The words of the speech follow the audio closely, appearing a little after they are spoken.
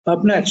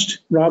Up next,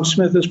 Rob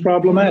Smith is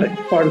problematic,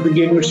 part of the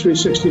Gingrich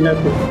 360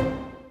 network.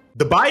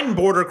 The Biden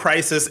border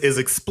crisis is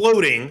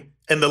exploding,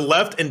 and the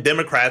left and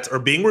Democrats are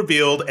being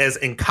revealed as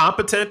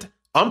incompetent,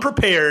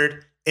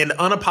 unprepared, and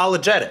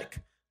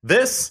unapologetic.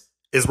 This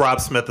is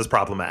Rob Smith is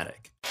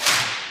problematic.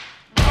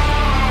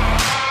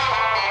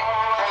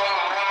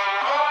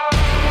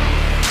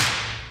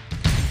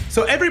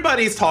 So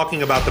everybody's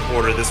talking about the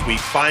border this week,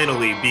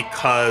 finally,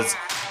 because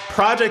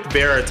Project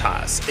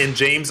Veritas and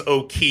James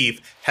O'Keefe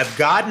have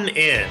gotten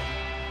in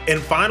and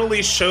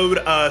finally showed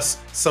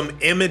us some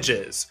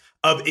images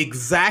of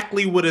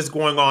exactly what is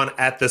going on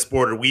at this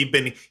border. We've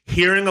been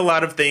hearing a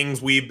lot of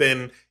things. We've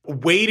been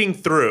wading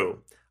through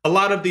a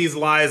lot of these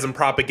lies and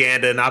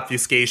propaganda and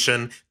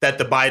obfuscation that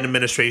the Biden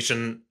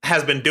administration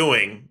has been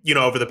doing,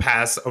 over the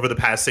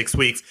past 6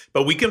 weeks.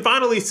 But we can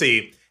finally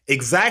see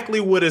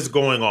exactly what is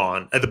going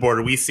on at the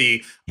border. We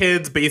see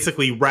kids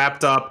basically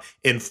wrapped up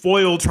in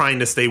foil trying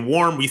to stay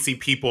warm. We see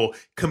people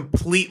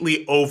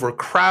completely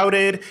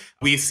overcrowded.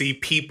 We see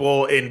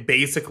people in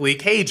basically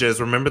cages.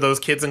 Remember those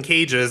kids in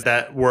cages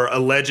that were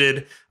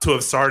alleged to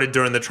have started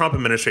during the Trump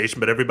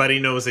administration, but everybody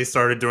knows they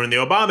started during the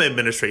Obama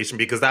administration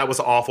because that was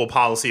awful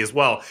policy as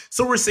well.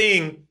 So we're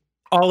seeing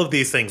all of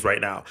these things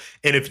right now.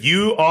 And if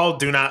you all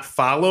do not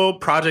follow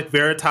Project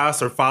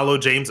Veritas or follow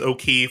James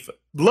O'Keefe,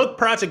 look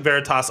Project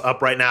Veritas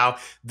up right now.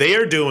 They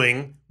are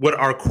doing what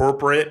our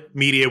corporate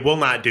media will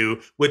not do,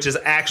 which is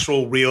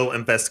actual real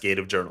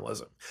investigative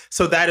journalism.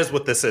 So that is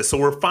what this is. So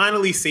we're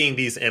finally seeing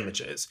these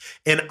images.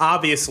 And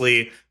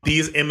obviously,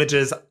 these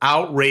images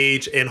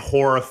outrage and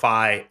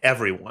horrify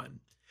everyone.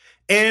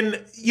 And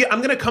yeah, I'm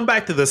going to come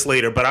back to this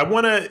later, but I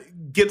want to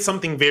get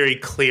something very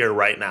clear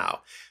right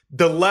now.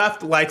 The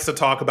left likes to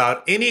talk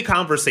about any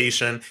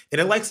conversation,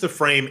 and it likes to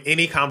frame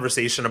any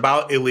conversation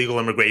about illegal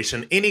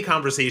immigration, any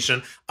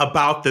conversation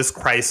about this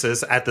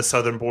crisis at the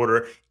southern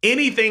border,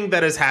 anything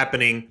that is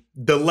happening.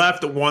 The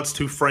left wants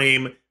to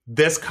frame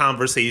this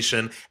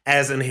conversation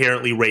as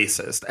inherently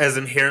racist, as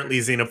inherently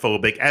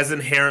xenophobic, as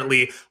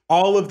inherently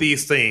all of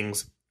these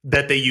things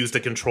that they use to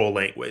control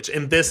language.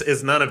 And this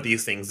is none of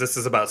these things. This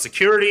is about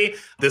security.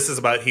 This is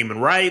about human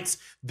rights.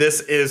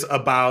 This is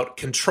about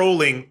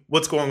controlling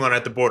what's going on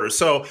at the border.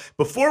 So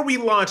before we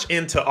launch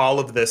into all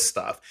of this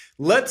stuff,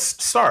 let's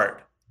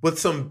start with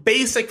some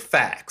basic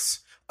facts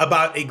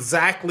about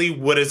exactly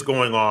what is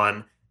going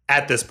on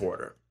at this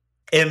border.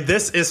 And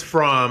this is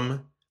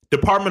from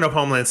Department of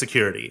Homeland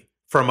Security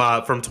from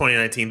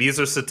 2019. These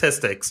are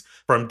statistics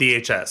from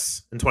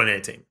DHS in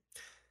 2019.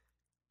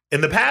 In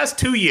the past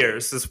 2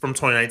 years, this is from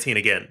 2019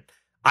 again,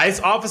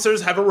 ICE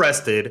officers have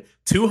arrested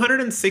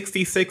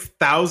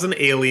 266,000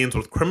 aliens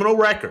with criminal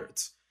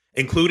records,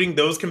 including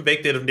those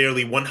convicted of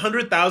nearly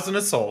 100,000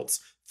 assaults,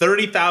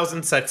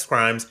 30,000 sex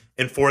crimes,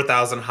 and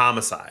 4,000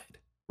 homicide,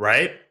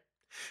 right?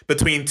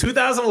 Between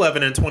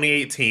 2011 and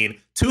 2018,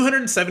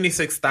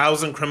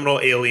 276,000 criminal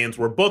aliens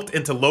were booked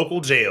into local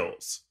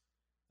jails,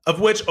 of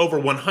which over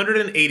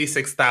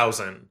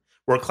 186,000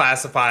 were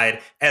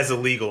classified as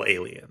illegal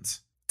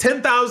aliens.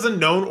 10,000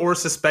 known or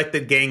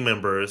suspected gang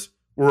members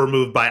were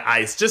removed by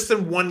ICE just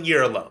in 1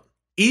 year alone.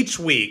 Each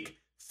week,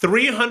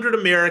 300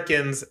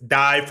 Americans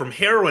die from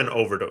heroin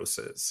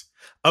overdoses,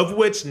 of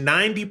which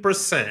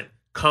 90%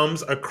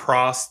 comes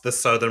across the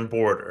southern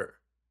border.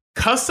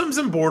 Customs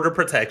and Border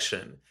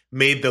Protection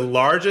made the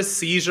largest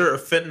seizure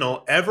of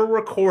fentanyl ever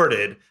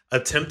recorded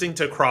attempting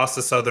to cross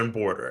the southern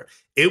border.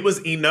 It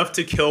was enough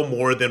to kill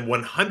more than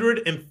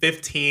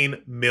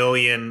 115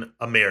 million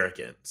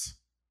Americans.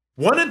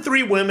 1 in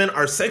 3 women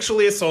are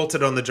sexually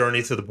assaulted on the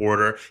journey to the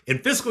border. In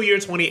fiscal year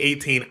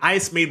 2018,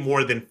 ICE made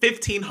more than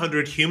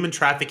 1,500 human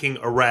trafficking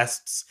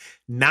arrests.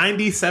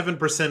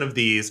 97% of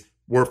these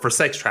were for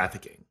sex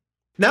trafficking.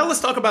 Now let's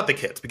talk about the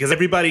kids, because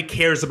everybody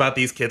cares about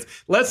these kids.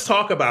 Let's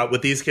talk about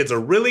what these kids are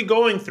really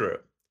going through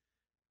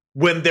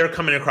when they're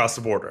coming across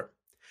the border.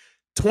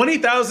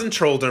 20,000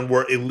 children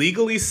were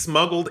illegally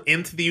smuggled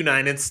into the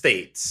United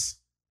States.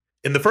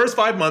 In the first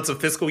 5 months of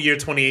fiscal year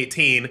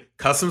 2018,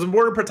 Customs and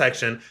Border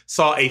Protection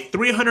saw a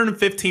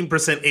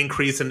 315%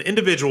 increase in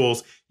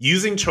individuals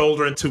using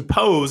children to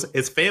pose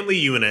as family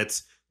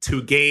units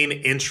to gain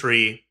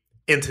entry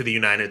into the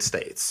United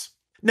States.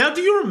 Now,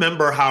 do you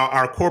remember how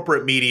our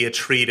corporate media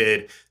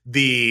treated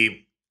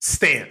the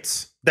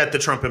stance that the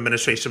Trump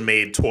administration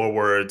made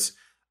towards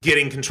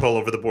getting control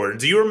over the border?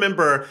 Do you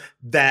remember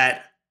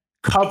that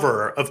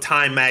cover of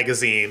Time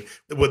magazine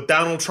with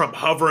Donald Trump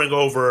hovering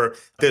over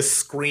this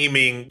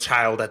screaming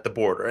child at the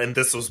border? And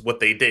this was what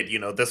they did.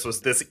 This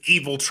was this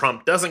evil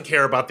Trump, doesn't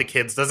care about the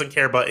kids, doesn't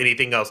care about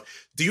anything else.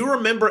 Do you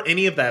remember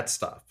any of that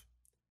stuff?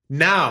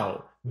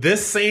 Now,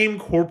 this same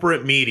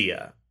corporate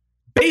media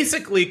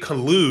basically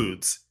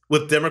colludes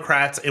with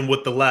Democrats and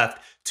with the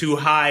left to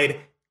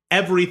hide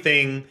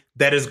everything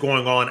that is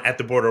going on at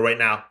the border right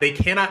now. They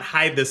cannot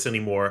hide this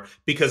anymore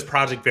because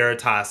Project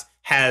Veritas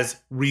has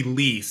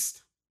released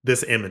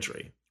this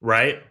imagery,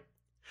 right?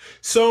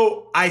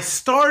 So I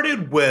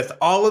started with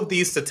all of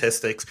these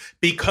statistics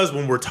because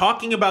when we're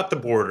talking about the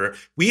border,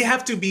 we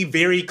have to be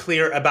very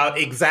clear about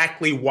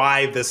exactly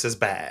why this is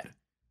bad.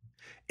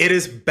 It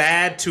is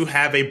bad to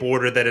have a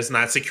border that is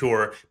not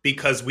secure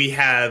because we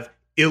have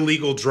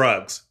illegal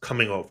drugs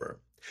coming over,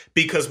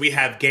 because we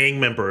have gang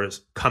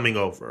members coming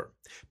over,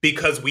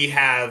 because we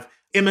have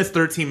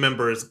MS-13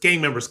 members, gang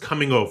members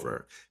coming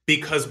over,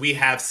 because we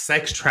have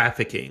sex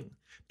trafficking,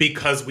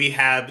 because we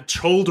have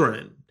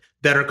children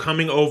that are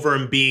coming over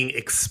and being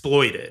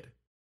exploited.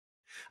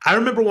 I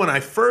remember when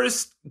I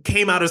first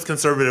came out as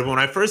conservative, when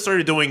I first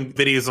started doing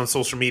videos on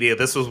social media,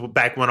 this was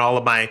back when all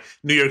of my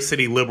New York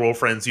City liberal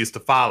friends used to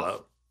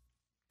follow.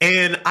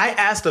 And I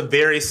asked a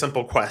very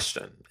simple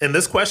question. And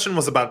this question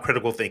was about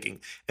critical thinking.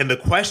 And the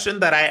question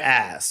that I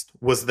asked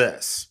was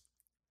this: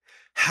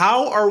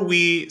 how are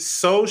we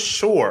so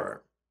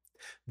sure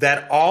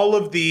that all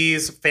of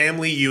these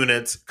family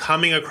units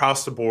coming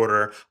across the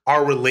border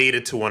are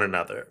related to one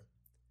another?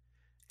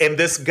 And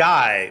this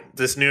guy,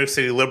 this New York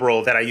City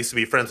liberal that I used to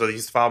be friends with, he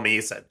used to follow me.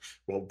 He said,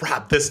 well,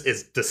 Rob, this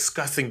is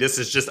disgusting. This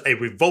is just a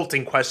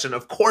revolting question.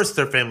 Of course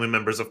they're family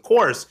members, of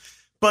course.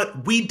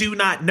 But we do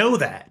not know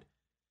that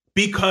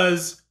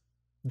because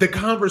the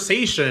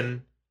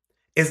conversation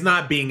is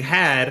not being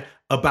had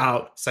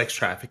about sex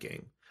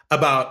trafficking,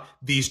 about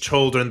these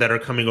children that are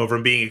coming over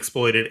and being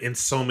exploited in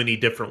so many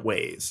different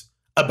ways,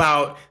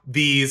 about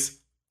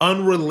these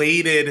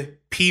unrelated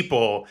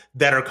people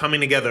that are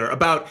coming together,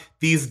 about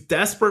these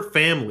desperate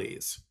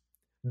families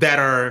that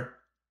are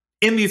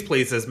in these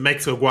places,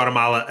 Mexico,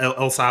 Guatemala,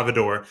 El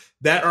Salvador,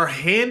 that are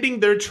handing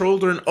their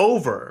children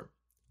over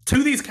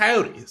to these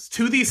coyotes,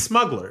 to these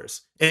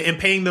smugglers, and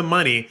paying them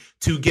money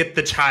to get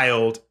the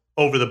child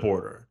over the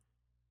border.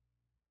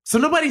 So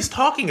nobody's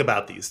talking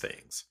about these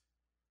things.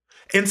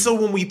 And so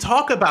when we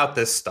talk about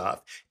this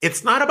stuff,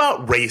 it's not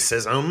about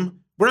racism.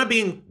 We're not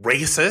being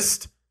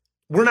racist.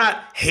 We're not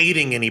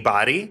hating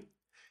anybody.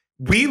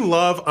 We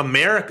love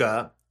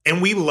America and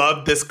we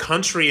love this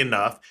country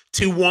enough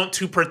to want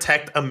to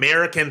protect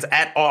Americans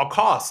at all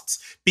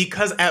costs.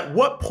 Because at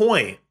what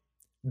point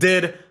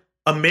did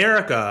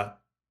America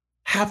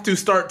have to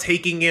start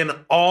taking in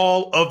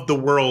all of the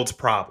world's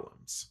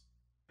problems?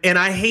 And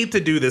I hate to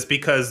do this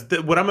because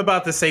what I'm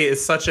about to say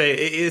is such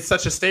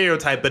a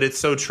stereotype, but it's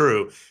so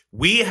true.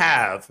 We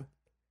have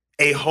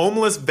a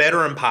homeless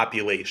veteran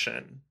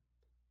population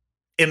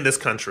in this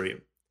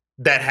country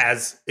that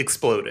has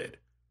exploded.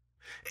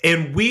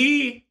 And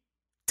we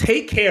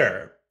take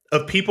care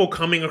of people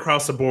coming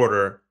across the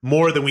border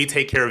more than we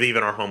take care of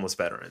even our homeless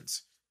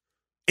veterans.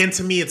 And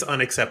to me, it's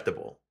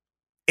unacceptable.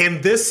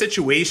 And this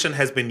situation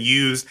has been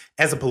used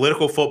as a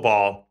political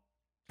football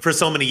for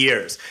so many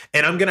years.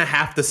 And I'm going to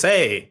have to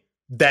say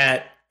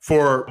that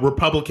for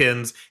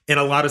Republicans and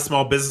a lot of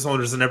small business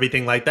owners and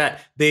everything like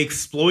that, they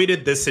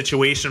exploited this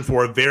situation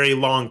for a very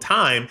long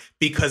time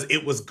because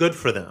it was good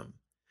for them.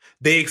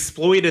 They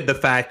exploited the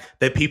fact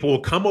that people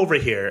will come over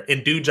here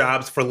and do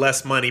jobs for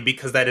less money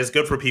because that is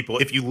good for people.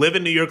 If you live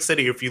in New York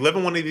City, or if you live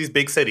in one of these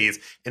big cities,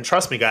 and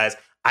trust me, guys,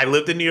 I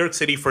lived in New York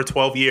City for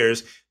 12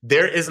 years.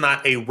 There is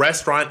not a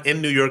restaurant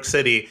in New York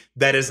City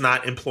that is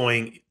not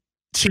employing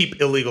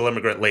cheap illegal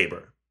immigrant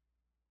labor.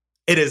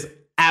 It is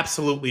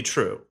absolutely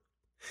true.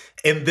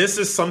 And this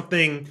is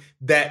something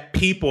that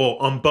people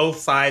on both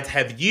sides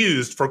have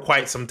used for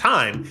quite some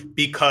time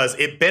because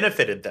it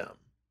benefited them.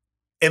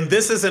 And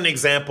this is an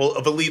example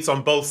of elites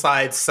on both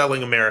sides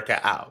selling America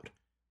out.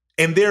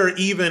 And there are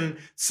even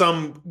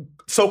some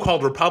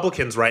so-called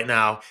Republicans right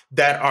now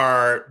that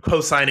are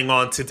co-signing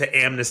on to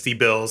amnesty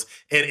bills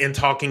and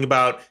talking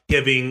about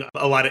giving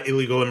a lot of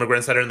illegal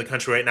immigrants that are in the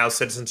country right now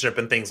citizenship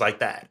and things like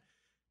that.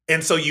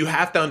 And so you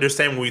have to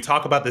understand when we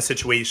talk about this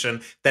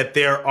situation that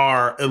there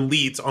are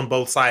elites on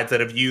both sides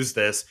that have used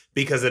this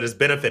because it has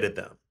benefited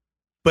them.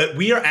 But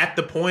we are at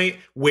the point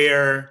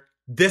where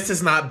this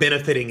is not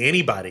benefiting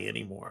anybody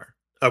anymore.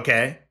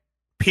 Okay?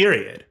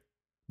 Period.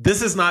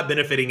 This is not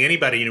benefiting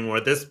anybody anymore.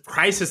 This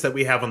crisis that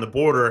we have on the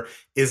border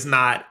is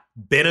not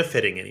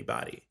benefiting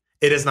anybody.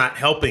 It is not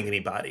helping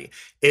anybody.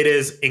 It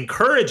is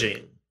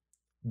encouraging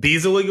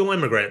these illegal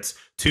immigrants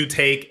to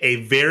take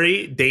a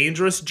very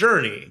dangerous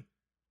journey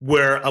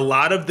where a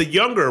lot of the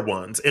younger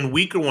ones and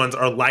weaker ones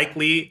are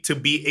likely to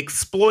be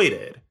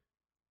exploited.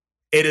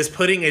 It is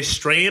putting a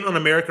strain on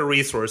American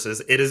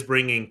resources. It is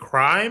bringing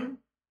crime.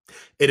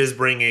 It is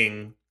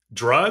bringing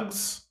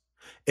drugs.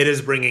 It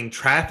is bringing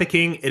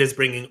trafficking. It is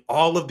bringing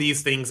all of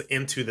these things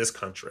into this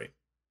country.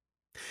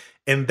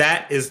 And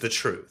that is the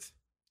truth.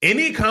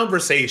 Any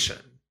conversation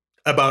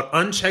about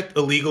unchecked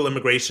illegal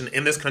immigration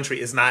in this country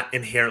is not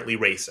inherently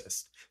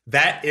racist.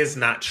 That is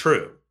not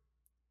true.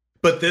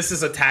 But this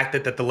is a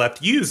tactic that the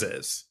left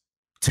uses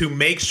to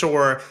make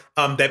sure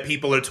that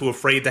people are too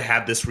afraid to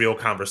have this real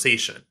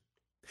conversation.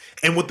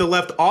 And what the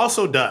left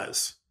also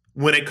does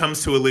when it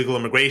comes to illegal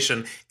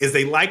immigration is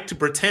they like to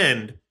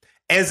pretend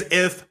as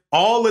if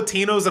all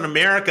Latinos in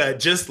America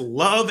just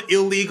love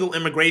illegal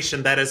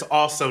immigration. That is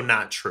also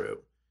not true.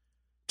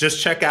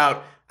 Just check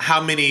out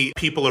how many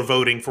people are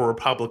voting for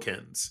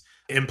Republicans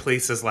in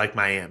places like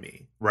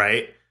Miami,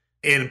 right?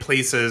 In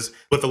places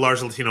with a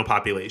large Latino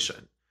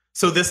population.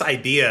 So this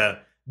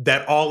idea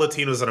that all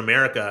Latinos in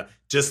America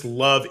just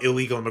love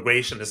illegal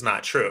immigration is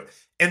not true.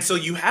 And so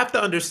you have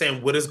to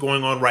understand what is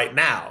going on right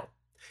now.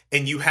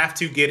 And you have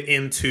to get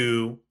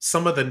into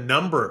some of the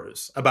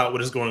numbers about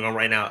what is going on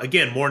right now.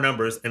 Again, more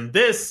numbers. And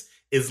this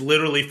is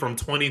literally from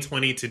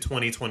 2020 to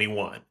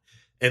 2021.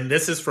 And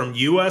this is from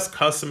U.S.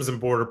 Customs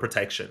and Border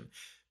Protection.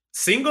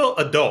 Single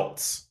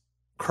adults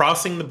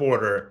crossing the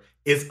border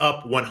is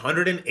up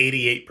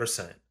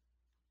 188%.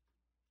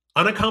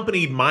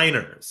 Unaccompanied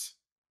minors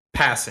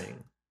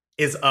passing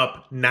is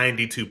up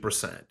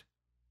 92%.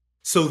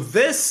 So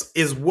this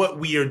is what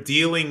we are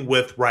dealing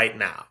with right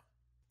now.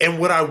 And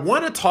what I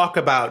want to talk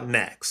about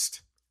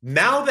next,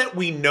 now that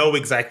we know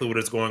exactly what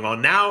is going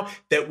on, now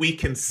that we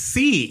can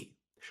see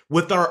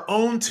with our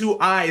own two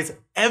eyes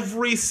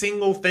every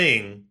single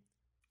thing,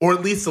 or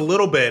at least a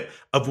little bit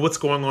of what's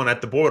going on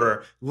at the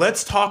border,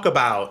 let's talk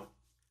about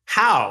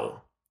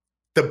how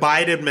the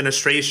Biden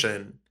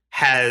administration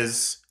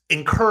has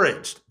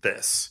encouraged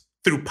this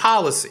through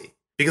policy.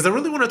 Because I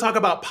really want to talk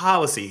about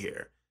policy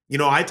here. You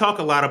know, I talk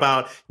a lot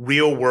about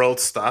real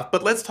world stuff,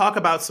 but let's talk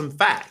about some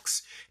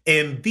facts.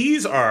 And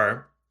these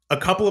are a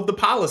couple of the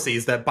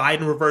policies that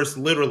Biden reversed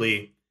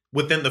literally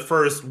within the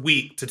first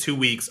week to 2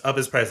 weeks of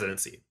his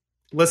presidency.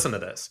 Listen to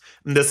this.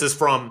 And this is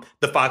from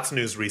the Fox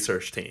News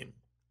research team.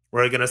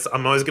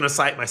 I'm always going to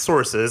cite my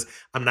sources.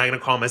 I'm not going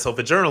to call myself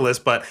a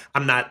journalist, but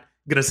I'm not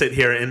going to sit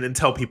here and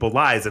tell people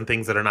lies and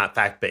things that are not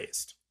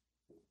fact-based.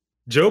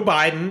 Joe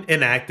Biden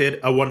enacted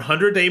a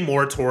 100-day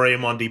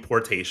moratorium on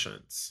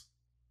deportations.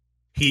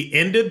 He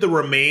ended the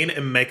Remain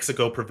in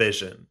Mexico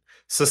provision,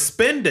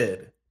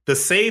 suspended the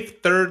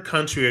Safe Third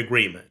Country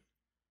Agreement.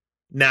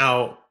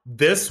 Now,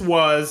 this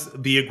was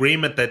the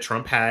agreement that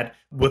Trump had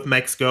with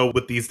Mexico,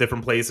 with these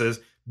different places,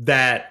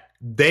 that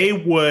they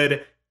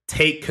would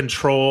take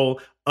control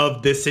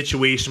of this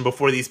situation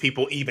before these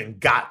people even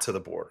got to the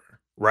border,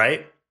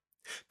 right?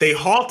 They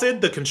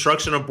halted the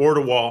construction of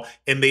border wall,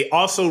 and they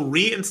also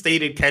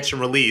reinstated catch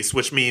and release,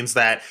 which means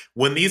that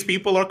when these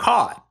people are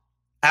caught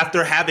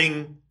after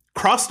having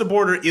crossed the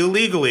border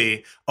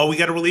illegally, oh, we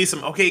got to release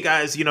them. Okay,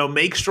 guys,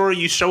 make sure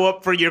you show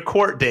up for your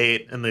court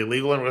date. And the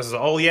illegal immigrant says,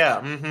 oh,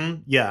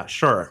 yeah,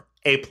 sure,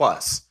 A+.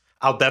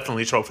 I'll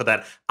definitely show up for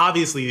that.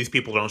 Obviously, these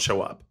people don't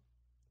show up.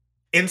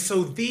 And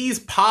so these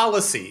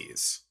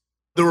policies,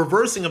 the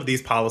reversing of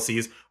these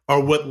policies, are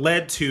what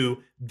led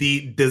to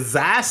the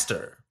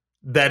disaster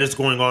that is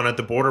going on at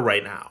the border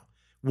right now.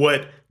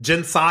 What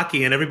Jen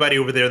Psaki and everybody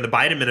over there in the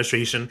Biden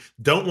administration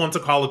don't want to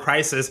call a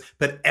crisis,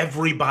 but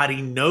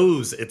everybody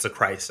knows it's a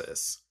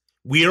crisis.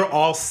 We are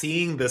all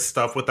seeing this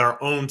stuff with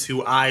our own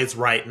two eyes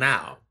right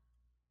now.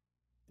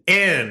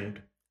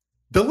 And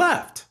the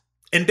left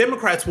and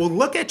Democrats will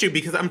look at you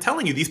because I'm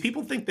telling you, these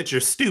people think that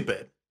you're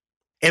stupid.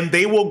 And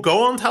they will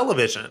go on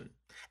television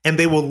and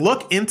they will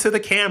look into the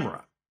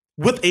camera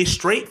with a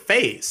straight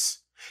face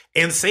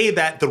and say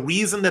that the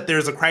reason that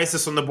there's a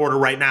crisis on the border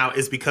right now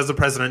is because of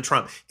President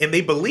Trump. And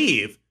they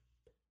believe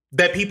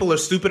that people are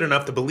stupid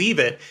enough to believe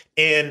it.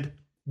 And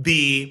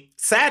the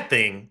sad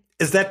thing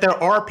is that there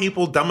are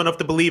people dumb enough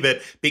to believe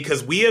it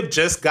because we have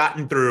just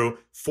gotten through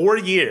 4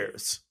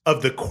 years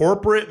of the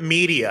corporate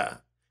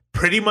media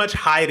pretty much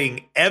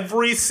hiding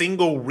every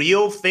single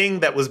real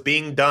thing that was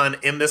being done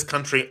in this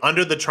country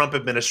under the Trump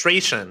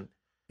administration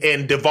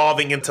and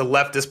devolving into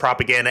leftist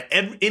propaganda,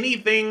 and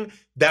anything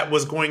that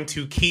was going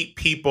to keep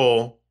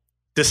people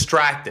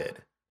distracted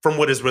from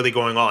what is really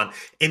going on.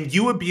 And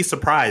you would be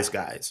surprised,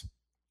 guys,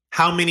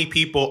 how many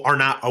people are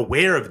not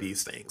aware of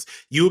these things.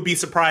 You would be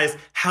surprised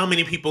how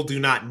many people do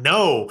not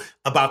know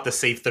about the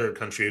Safe Third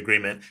Country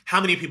Agreement,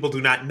 how many people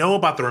do not know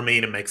about the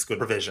Remain in Mexico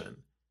provision,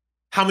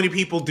 how many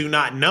people do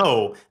not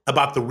know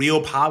about the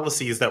real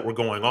policies that were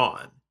going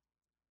on.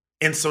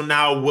 And so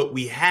now what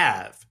we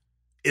have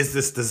is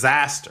this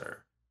disaster.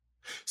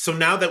 So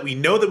now that we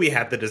know that we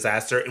have the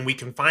disaster and we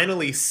can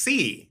finally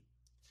see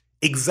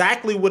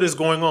exactly what is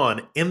going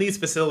on in these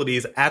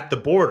facilities at the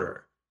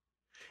border,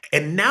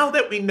 and now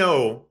that we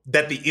know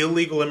that the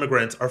illegal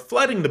immigrants are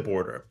flooding the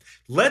border,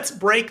 let's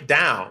break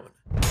down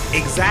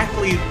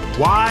exactly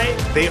why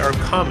they are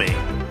coming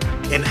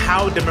and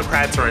how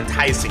Democrats are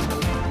enticing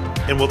them.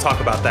 And we'll talk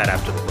about that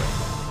after the break.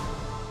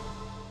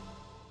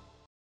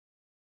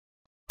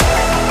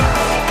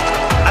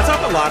 I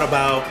talk a lot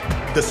about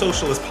the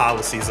socialist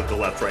policies of the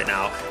left right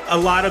now. A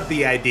lot of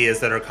the ideas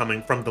that are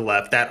coming from the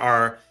left that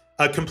are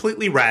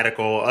completely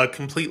radical,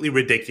 completely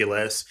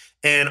ridiculous,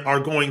 and are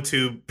going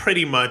to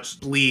pretty much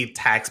bleed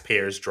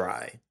taxpayers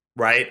dry,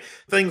 right?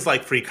 Things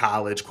like free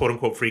college, quote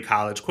unquote free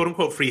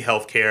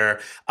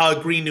healthcare,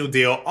 Green New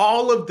Deal,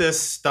 all of this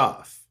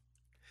stuff.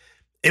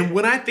 And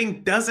what I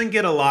think doesn't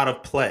get a lot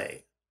of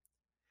play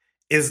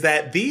is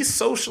that these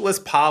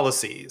socialist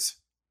policies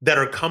that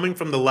are coming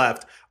from the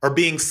left are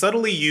being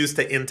subtly used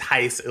to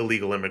entice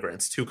illegal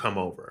immigrants to come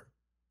over.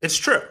 It's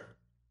true.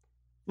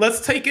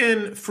 Let's take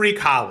in free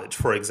college,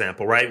 for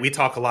example, right? We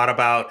talk a lot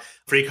about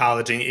free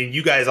college, and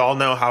you guys all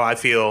know how I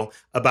feel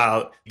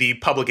about the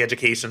public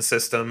education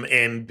system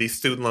and the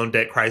student loan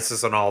debt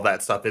crisis and all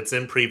that stuff. It's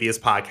in previous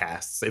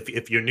podcasts.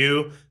 If you're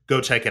new,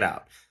 go check it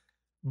out.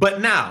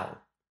 But now,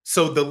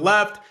 So the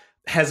left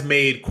has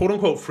made quote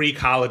unquote free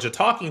college a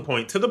talking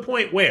point to the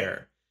point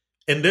where,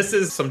 and this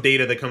is some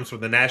data that comes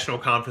from the National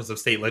Conference of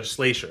State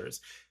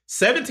Legislatures,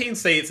 17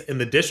 states in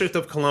the District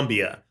of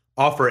Columbia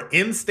offer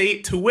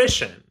in-state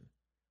tuition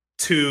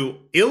to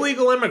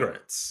illegal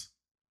immigrants.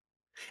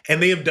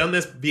 And they have done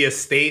this via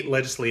state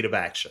legislative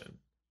action.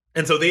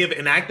 And so they have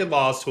enacted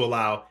laws to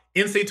allow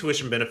in-state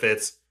tuition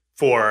benefits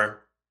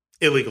for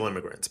illegal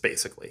immigrants,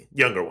 basically,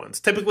 younger ones.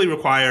 Typically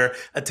require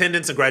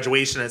attendance and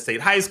graduation at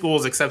state high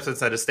schools,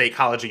 acceptance at a state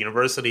college or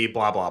university,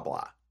 blah, blah,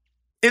 blah.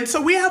 And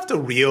so we have to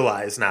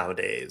realize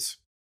nowadays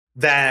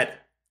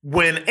that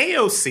when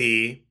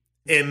AOC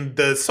and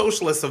the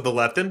socialists of the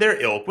left and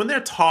their ilk, when they're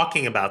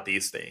talking about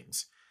these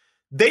things,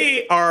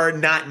 they are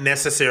not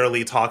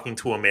necessarily talking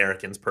to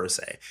Americans per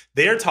se.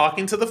 They are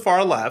talking to the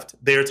far left.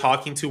 They are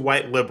talking to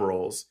white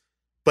liberals,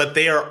 but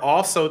they are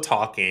also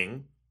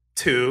talking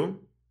to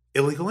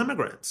illegal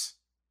immigrants.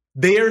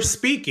 They are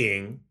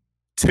speaking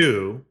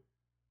to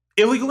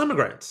illegal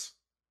immigrants.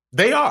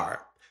 They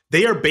are.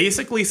 They are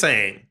basically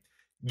saying,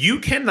 you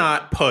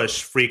cannot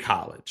push free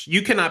college.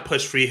 You cannot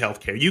push free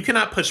healthcare. You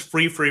cannot push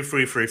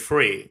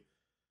free.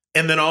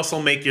 And then also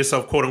make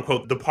yourself, quote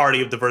unquote, the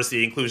party of diversity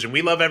and inclusion.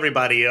 We love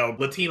everybody,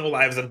 Latino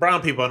lives and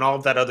brown people and all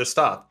of that other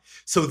stuff.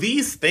 So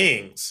these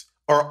things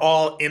are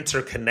all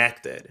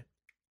interconnected.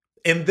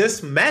 And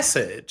this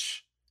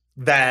message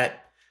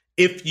that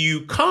if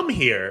you come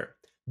here,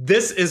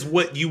 this is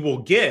what you will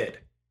get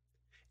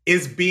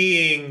is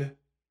being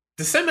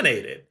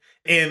disseminated.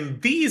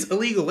 And these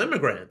illegal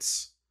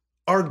immigrants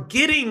are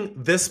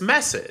getting this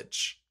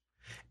message.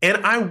 And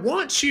I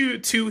want you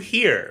to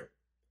hear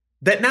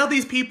that now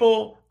these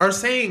people are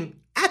saying,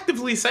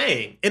 actively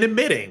saying and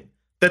admitting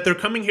that they're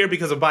coming here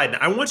because of Biden.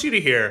 I want you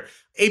to hear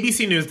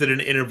ABC News did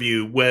an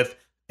interview with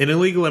an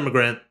illegal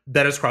immigrant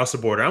that has crossed the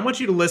border. I want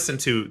you to listen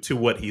to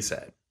what he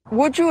said.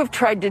 Would you have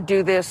tried to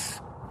do this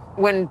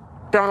when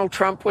Donald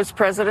Trump was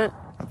president?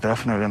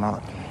 Definitely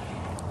not.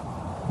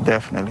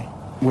 Definitely.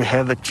 We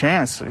had the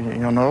chance,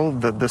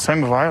 the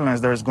same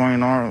violence that is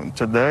going on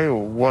today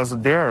was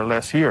there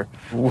last year.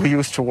 We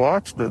used to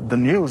watch the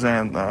news,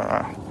 and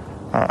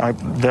I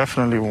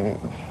definitely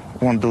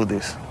won't do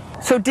this.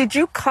 So did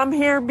you come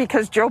here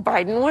because Joe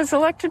Biden was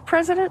elected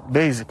president?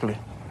 Basically.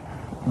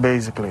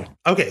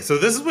 Okay, so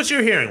this is what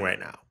you're hearing right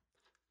now.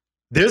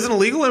 There's an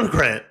illegal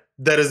immigrant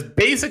that is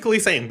basically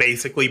saying,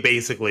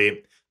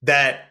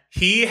 that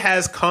he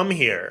has come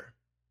here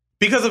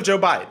because of Joe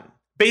Biden,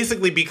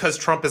 basically because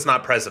Trump is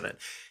not president.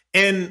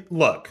 And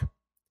look,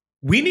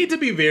 we need to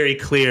be very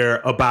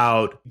clear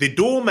about the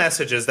dual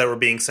messages that were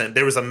being sent.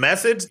 There was a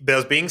message that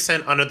was being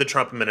sent under the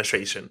Trump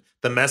administration.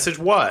 The message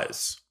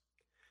was,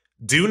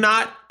 do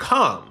not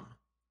come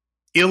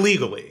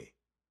illegally.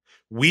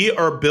 We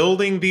are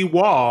building the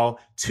wall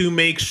to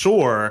make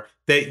sure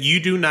that you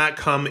do not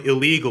come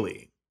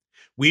illegally.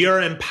 We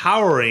are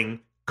empowering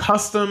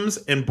Customs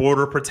and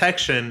Border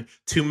Protection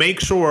to make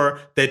sure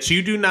that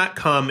you do not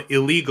come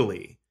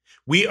illegally.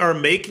 We are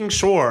making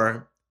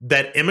sure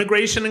that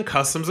Immigration and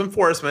Customs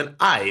Enforcement,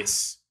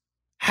 ICE,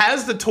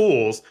 has the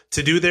tools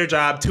to do their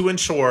job to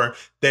ensure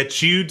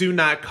that you do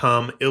not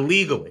come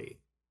illegally.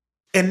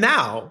 And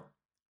now,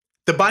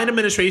 the Biden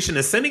administration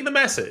is sending the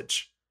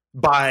message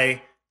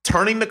by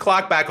turning the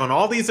clock back on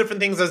all these different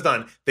things that's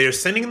done. They're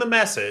sending the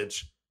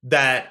message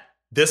that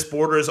this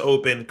border is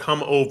open,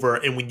 come over,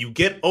 and when you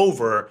get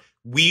over,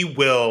 we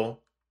will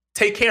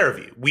take care of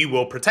you. We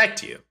will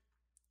protect you.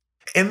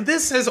 And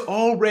this has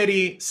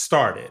already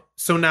started.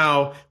 So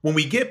now when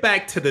we get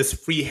back to this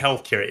free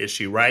healthcare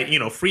issue, right?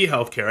 Free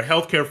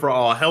healthcare for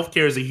all,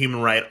 healthcare is a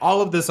human right,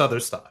 all of this other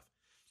stuff.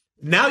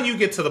 Now you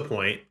get to the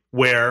point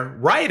where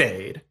Rite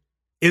Aid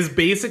is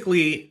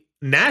basically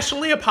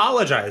nationally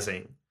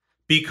apologizing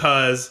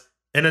because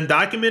an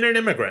undocumented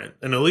immigrant,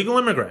 an illegal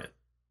immigrant,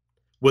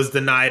 was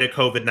denied a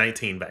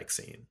COVID-19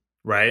 vaccine,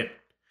 right?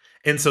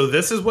 And so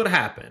this is what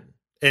happened.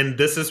 And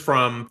this is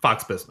from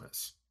Fox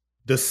Business.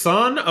 The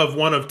son of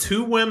one of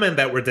two women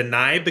that were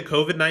denied the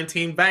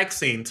COVID-19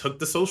 vaccine took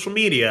to social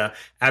media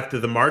after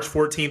the March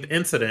 14th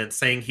incident,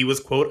 saying he was,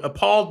 quote,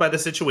 appalled by the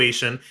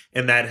situation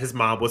and that his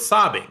mom was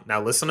sobbing.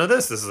 Now listen to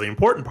this. This is the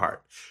important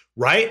part.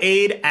 Rite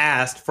Aid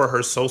asked for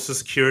her social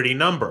security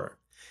number.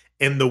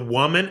 And the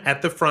woman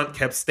at the front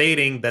kept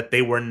stating that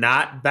they were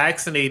not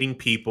vaccinating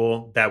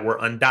people that were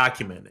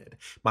undocumented.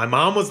 My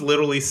mom was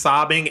literally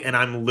sobbing and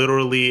I'm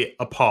literally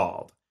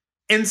appalled.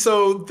 And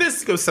so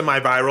this goes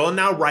semi-viral. And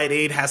now Rite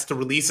Aid has to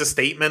release a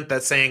statement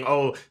that's saying,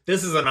 oh,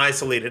 this is an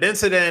isolated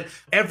incident.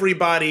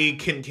 Everybody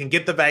can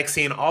get the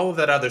vaccine, all of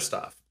that other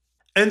stuff.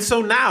 And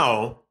so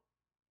now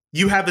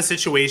you have a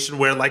situation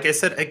where, like I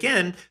said,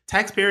 again,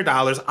 taxpayer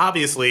dollars,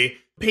 obviously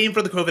paying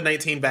for the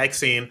COVID-19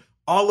 vaccine,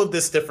 all of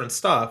this different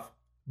stuff.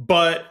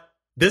 But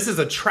this is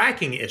a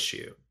tracking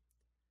issue.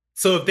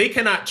 So if they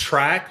cannot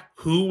track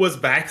who was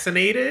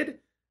vaccinated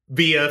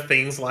via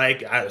things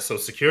like social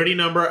security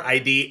number,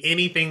 ID,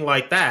 anything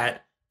like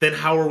that, then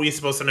how are we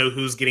supposed to know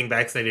who's getting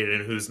vaccinated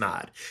and who's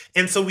not?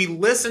 And so we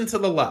listen to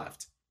the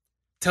left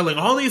telling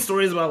all these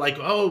stories about like,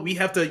 oh, we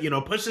have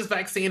to, push this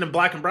vaccine in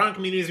black and brown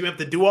communities. We have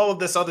to do all of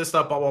this other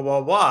stuff, blah, blah,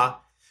 blah, blah.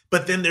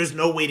 But then there's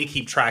no way to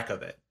keep track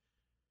of it.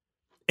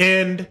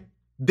 And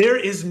there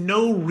is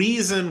no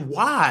reason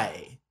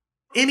why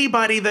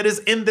anybody that is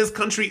in this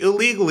country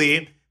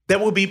illegally that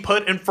will be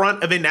put in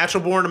front of a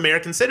natural born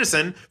American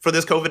citizen for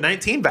this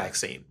COVID-19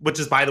 vaccine, which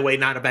is, by the way,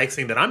 not a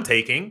vaccine that I'm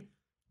taking,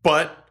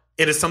 but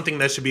it is something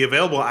that should be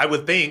available, I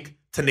would think,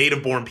 to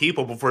native born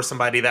people before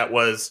somebody that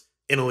was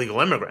an illegal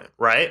immigrant,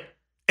 right?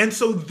 And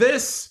so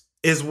this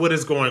is what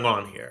is going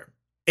on here.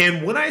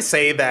 And when I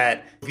say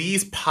that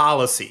these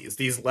policies,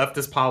 these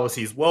leftist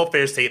policies,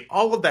 welfare state,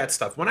 all of that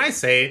stuff, when I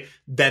say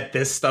that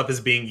this stuff is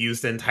being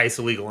used to entice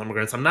illegal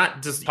immigrants, I'm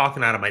not just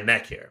talking out of my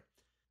neck here.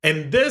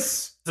 And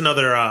this is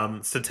another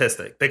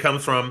statistic that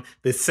comes from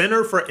the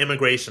Center for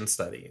Immigration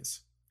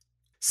Studies.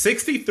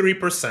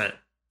 63%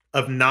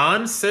 of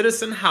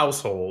non-citizen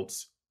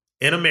households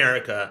in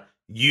America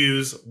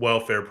use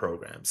welfare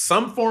programs,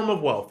 some form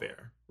of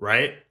welfare,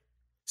 right?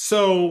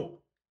 So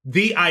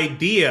the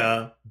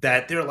idea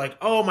that they're like,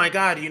 oh my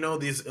God,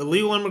 these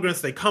illegal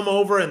immigrants, they come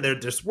over and they're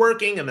just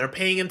working and they're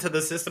paying into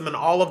the system and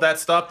all of that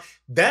stuff,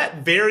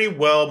 that very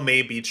well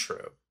may be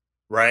true,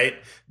 right?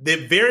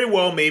 That very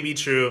well may be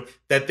true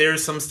that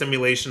there's some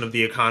stimulation of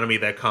the economy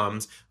that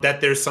comes,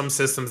 that there's some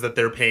systems that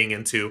they're paying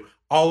into,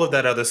 all of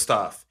that other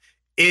stuff.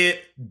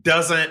 It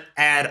doesn't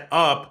add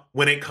up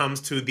when it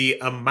comes to the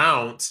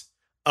amount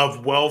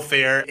of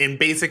welfare and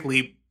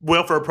basically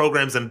welfare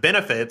programs and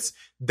benefits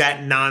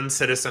that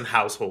non-citizen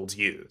households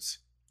use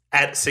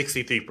at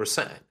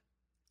 63%.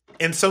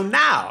 And so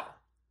now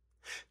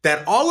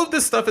that all of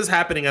this stuff is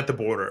happening at the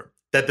border,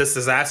 that this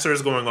disaster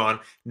is going on,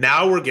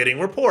 now we're getting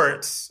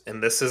reports,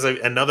 and this is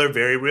another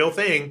very real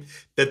thing,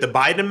 that the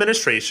Biden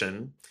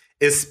administration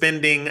is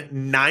spending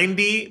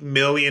 $90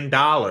 million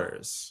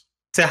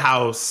to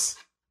house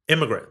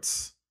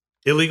immigrants,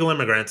 illegal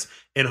immigrants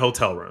in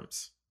hotel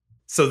rooms.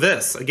 So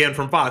this, again,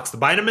 from Fox, the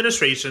Biden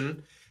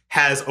administration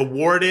has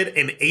awarded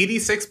an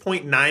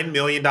 $86.9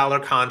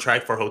 million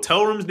contract for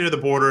hotel rooms near the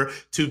border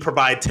to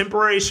provide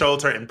temporary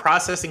shelter and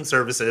processing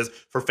services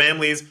for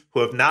families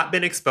who have not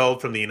been expelled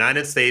from the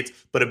United States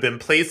but have been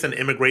placed in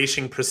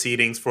immigration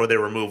proceedings for their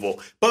removal.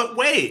 But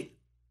wait,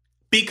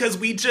 because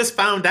we just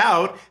found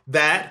out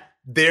that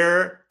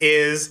there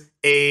is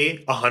a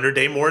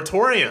 100-day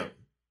moratorium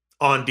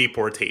on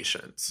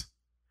deportations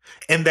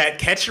and that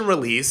catch and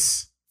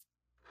release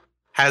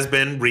has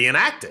been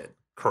reenacted,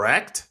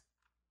 correct?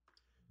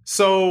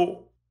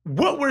 So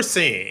what we're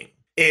seeing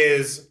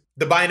is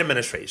the Biden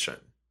administration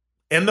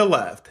and the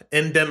left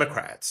and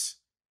Democrats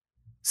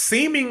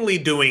seemingly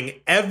doing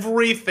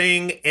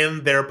everything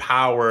in their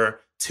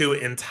power to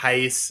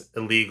entice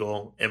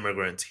illegal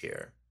immigrants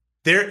here.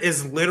 There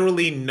is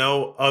literally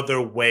no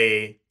other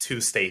way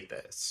to state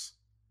this.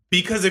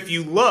 Because if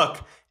you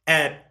look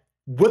at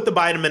what the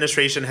Biden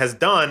administration has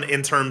done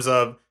in terms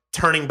of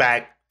turning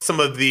back some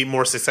of the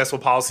more successful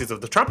policies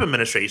of the Trump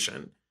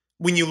administration,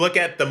 when you look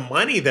at the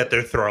money that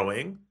they're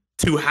throwing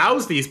to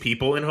house these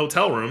people in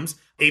hotel rooms,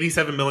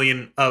 $87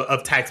 million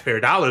of taxpayer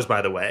dollars,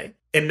 by the way.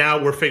 And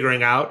now we're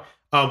figuring out,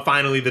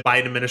 finally, the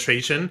Biden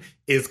administration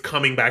is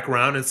coming back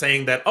around and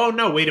saying that, oh,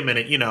 no, wait a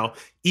minute.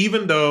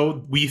 Even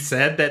though we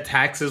said that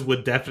taxes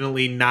would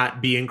definitely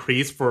not be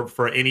increased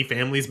for any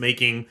families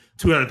making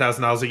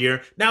 $200,000 a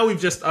year, now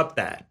we've just upped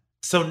that.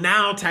 So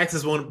now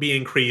taxes won't be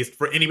increased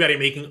for anybody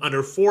making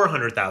under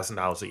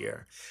 $400,000 a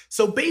year.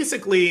 So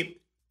basically,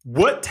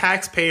 what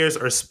taxpayers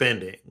are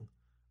spending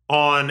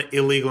on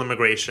illegal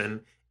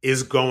immigration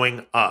is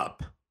going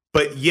up.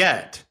 But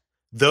yet,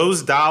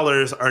 those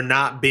dollars are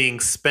not being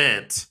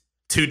spent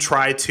to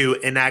try to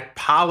enact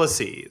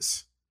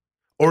policies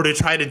or to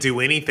try to do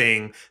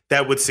anything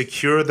that would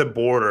secure the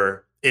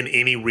border in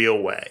any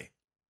real way.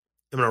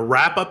 I'm going to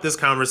wrap up this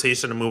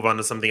conversation and move on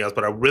to something else,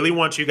 but I really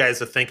want you guys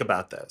to think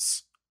about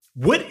this.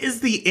 What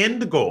is the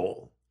end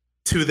goal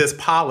to this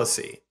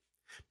policy?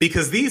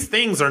 Because these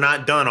things are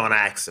not done on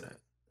accident.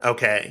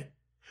 Okay,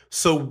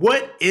 so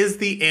what is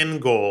the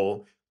end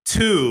goal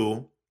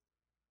to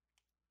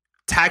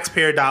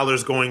taxpayer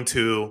dollars going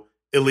to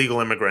illegal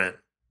immigrant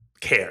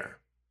care?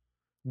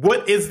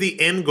 What is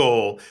the end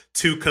goal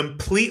to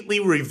completely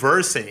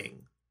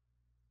reversing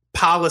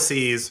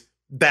policies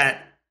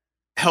that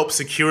help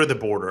secure the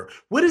border?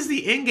 What is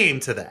the end game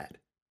to that?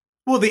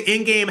 Well, the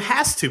end game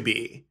has to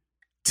be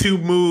to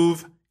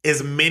move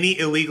as many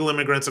illegal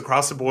immigrants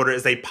across the border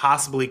as they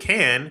possibly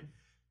can,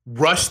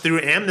 rush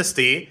through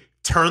amnesty,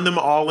 turn them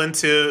all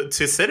into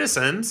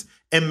citizens,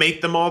 and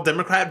make them all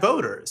Democrat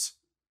voters.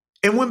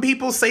 And when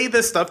people say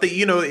this stuff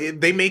that,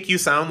 they make you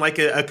sound like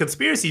a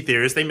conspiracy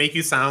theorist, they make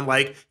you sound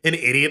like an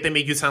idiot, they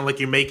make you sound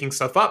like you're making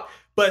stuff up.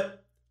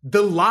 But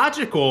the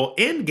logical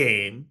end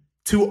game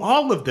to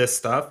all of this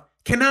stuff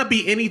cannot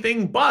be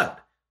anything but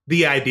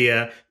the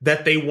idea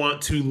that they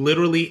want to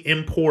literally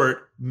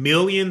import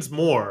millions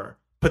more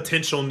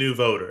potential new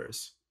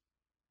voters.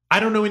 I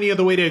don't know any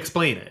other way to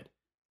explain it,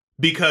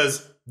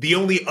 because the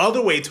only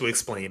other way to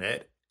explain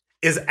it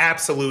is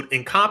absolute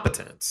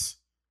incompetence.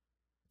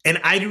 And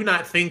I do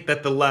not think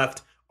that the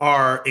left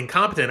are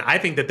incompetent. I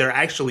think that they're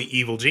actually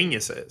evil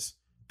geniuses.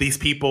 These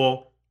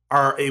people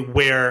are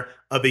aware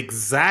of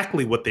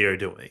exactly what they are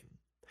doing.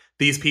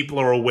 These people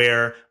are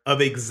aware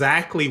of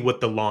exactly what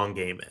the long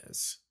game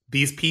is.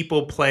 These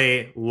people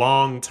play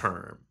long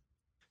term.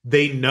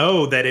 They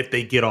know that if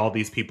they get all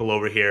these people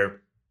over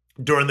here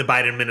during the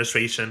Biden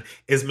administration,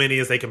 as many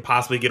as they can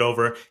possibly get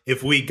over,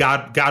 if we,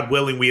 God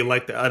willing, we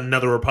elect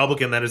another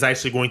Republican that is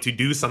actually going to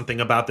do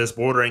something about this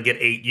border and get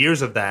 8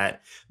 years of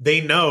that,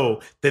 they know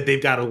that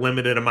they've got a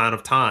limited amount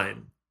of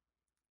time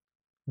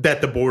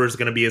that the border is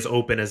going to be as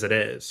open as it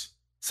is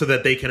so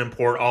that they can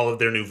import all of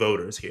their new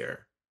voters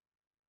here.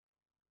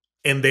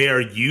 And they are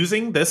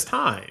using this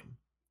time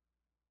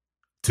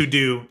to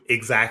do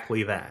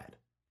exactly that.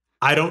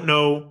 I don't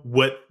know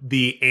what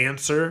the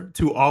answer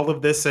to all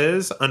of this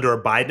is under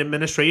a Biden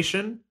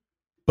administration,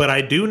 but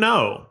I do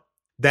know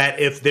that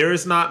if there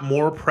is not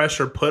more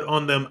pressure put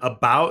on them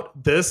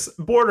about this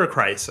border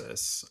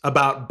crisis,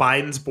 about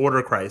Biden's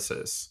border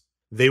crisis,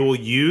 they will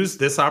use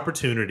this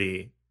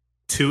opportunity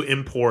to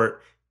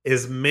import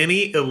as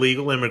many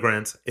illegal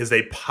immigrants as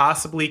they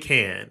possibly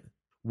can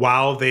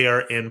while they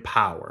are in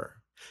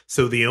power.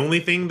 So the only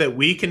thing that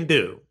we can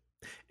do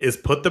is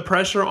put the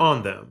pressure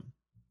on them,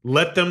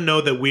 let them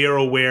know that we are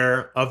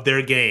aware of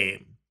their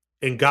game,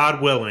 and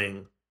God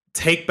willing,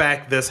 take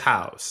back this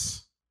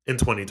house in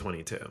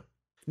 2022.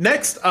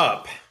 Next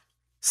up,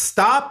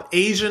 Stop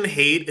Asian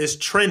Hate is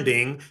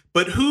trending,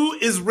 but who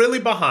is really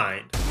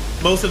behind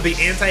most of the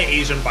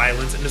anti-Asian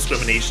violence and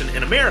discrimination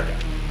in America?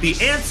 The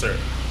answer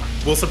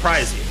will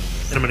surprise you,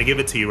 and I'm going to give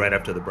it to you right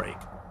after the break.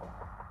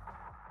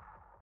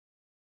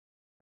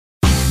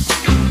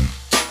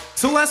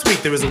 So last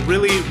week, there was a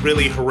really,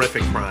 really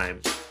horrific crime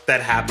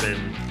that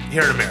happened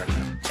here in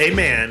America. A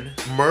man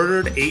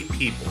murdered 8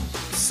 people.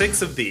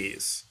 6 of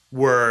these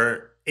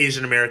were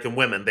Asian American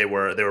women. They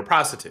were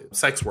prostitutes,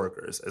 sex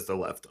workers, as the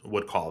left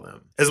would call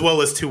them, as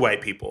well as 2 white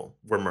people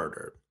were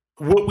murdered.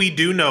 What we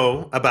do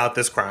know about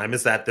this crime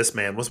is that this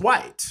man was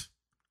white.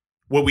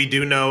 What we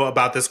do know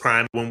about this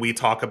crime, when we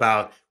talk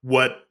about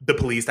what the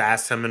police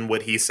asked him and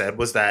what he said,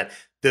 was that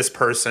this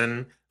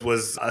person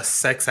was a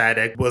sex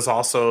addict, was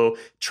also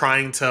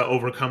trying to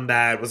overcome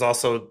that, was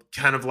also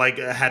kind of like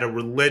had a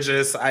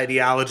religious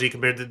ideology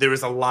compared to, there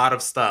was a lot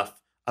of stuff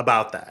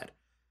about that.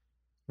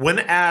 When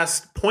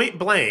asked point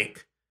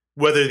blank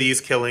whether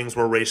these killings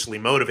were racially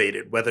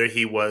motivated, whether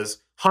he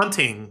was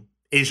hunting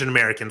Asian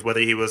Americans, whether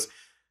he was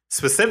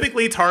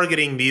specifically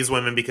targeting these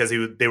women because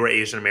they were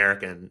Asian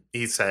American,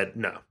 he said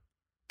no.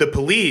 The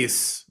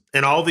police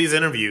in all these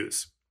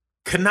interviews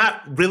could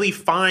not really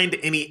find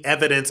any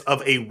evidence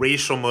of a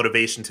racial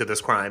motivation to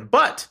this crime.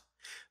 But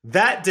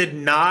that did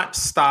not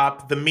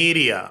stop the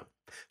media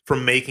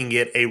from making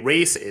it a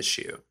race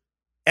issue.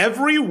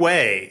 Every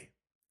way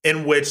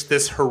in which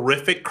this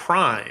horrific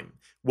crime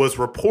was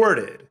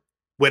reported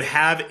would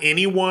have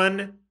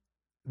anyone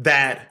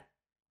that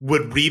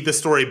would read the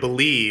story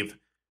believe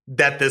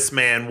that this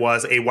man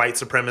was a white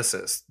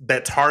supremacist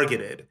that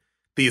targeted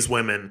these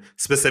women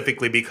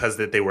specifically because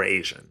that they were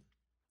Asian.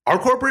 Our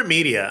corporate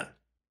media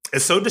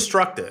is so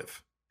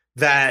destructive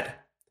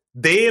that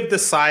they have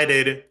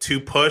decided to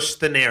push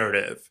the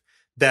narrative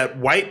that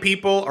white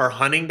people are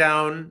hunting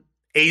down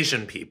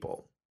Asian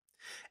people.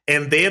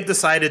 And they have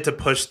decided to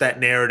push that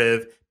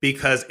narrative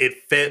because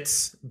it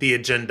fits the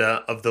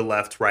agenda of the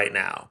left right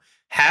now.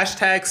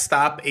 Hashtag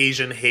Stop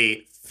Asian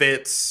Hate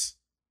fits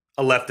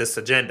a leftist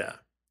agenda.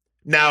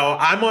 Now,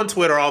 I'm on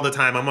Twitter all the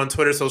time. I'm on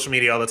Twitter, social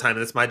media all the time.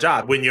 And it's my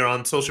job. When you're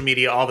on social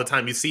media all the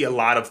time, you see a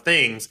lot of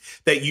things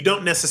that you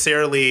don't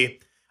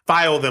necessarily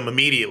file them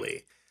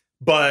immediately.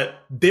 But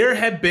there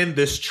had been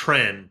this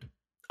trend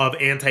of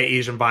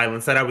anti-Asian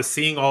violence that I was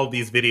seeing all of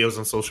these videos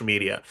on social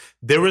media.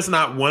 There was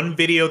not one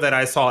video that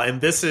I saw, and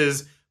this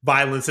is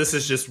violence. This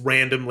is just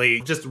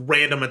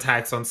random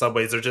attacks on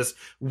subways or just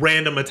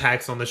random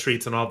attacks on the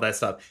streets and all that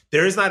stuff.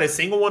 There is not a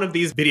single one of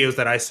these videos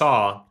that I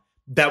saw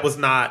that was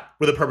not,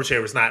 where the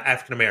perpetrator was not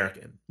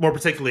African-American, more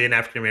particularly an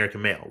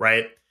African-American male,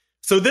 right?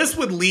 So this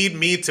would lead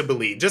me to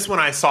believe, just when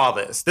I saw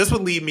this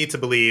would lead me to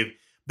believe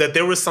that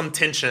there was some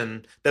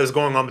tension that was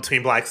going on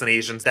between blacks and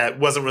Asians that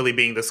wasn't really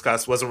being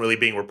discussed, wasn't really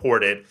being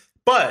reported.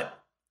 But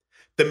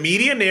the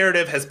media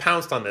narrative has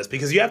pounced on this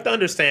because you have to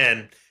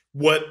understand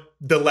what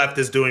the left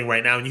is doing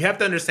right now, and you have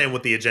to understand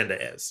what the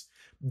agenda is.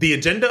 The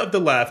agenda of the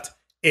left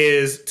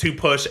is to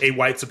push a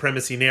white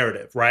supremacy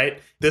narrative,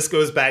 right? This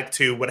goes back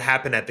to what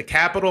happened at the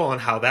Capitol and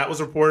how that was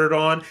reported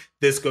on.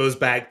 This goes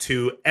back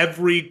to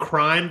every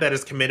crime that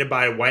is committed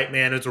by a white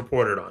man is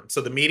reported on. So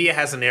the media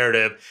has a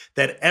narrative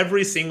that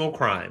every single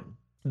crime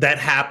that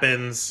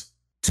happens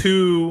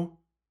to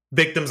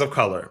victims of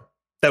color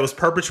that was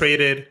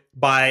perpetrated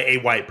by a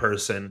white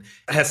person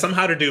has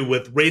somehow to do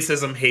with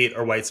racism, hate,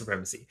 or white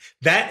supremacy.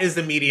 That is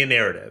the media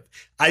narrative.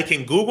 I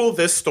can Google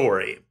this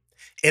story,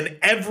 and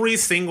every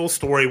single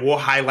story will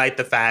highlight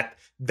the fact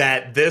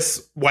that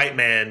this white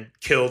man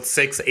killed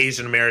 6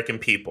 Asian American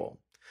people.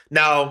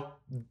 Now,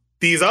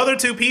 these other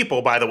 2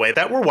 people, by the way,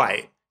 that were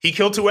white, he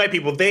killed 2 white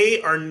people,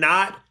 they are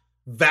not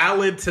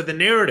valid to the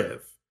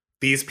narrative.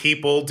 These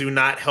people do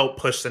not help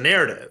push the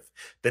narrative.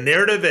 The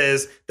narrative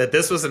is that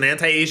this was an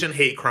anti-Asian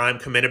hate crime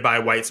committed by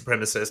a white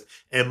supremacist.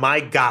 And my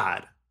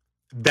God,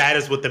 that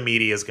is what the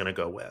media is going to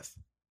go with.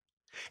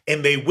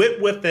 And they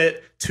went with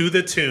it to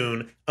the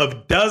tune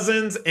of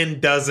dozens and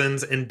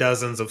dozens and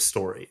dozens of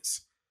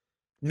stories.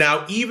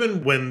 Now,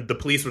 even when the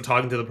police were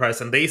talking to the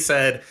press and they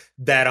said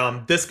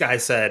that this guy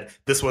said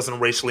this wasn't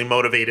racially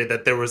motivated,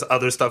 that there was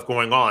other stuff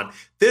going on,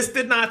 this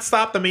did not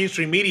stop the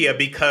mainstream media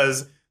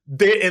because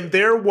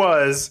there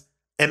was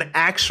an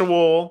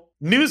actual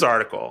news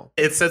article.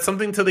 It said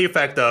something to the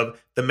effect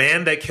of the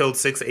man that killed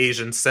 6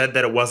 Asians said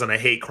that it wasn't a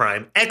hate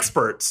crime.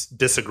 Experts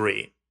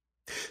disagree.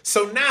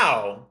 So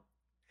now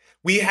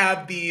we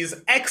have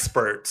these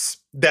experts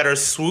that are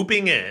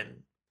swooping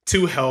in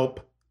to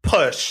help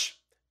push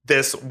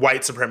this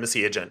white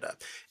supremacy agenda.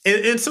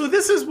 And so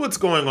this is what's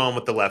going on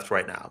with the left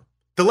right now.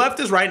 The left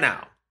is right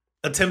now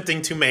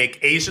attempting to make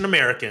Asian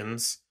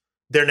Americans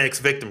their next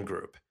victim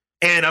group.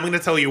 And I'm going to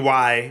tell you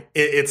why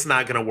it's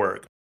not going to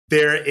work.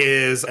 There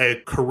is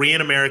a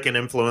Korean American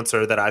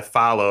influencer that I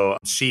follow.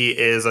 She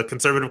is a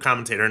conservative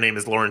commentator. Her name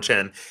is Lauren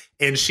Chen.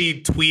 And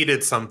she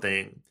tweeted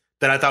something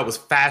that I thought was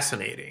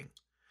fascinating.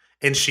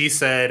 And she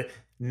said,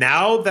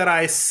 now that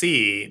I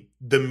see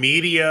the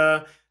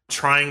media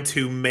trying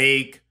to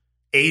make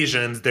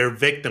Asians their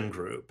victim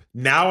group,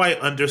 now I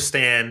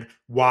understand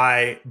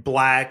why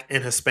Black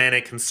and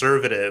Hispanic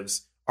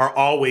conservatives are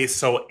always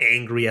so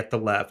angry at the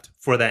left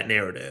for that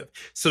narrative.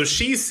 So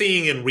she's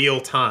seeing in real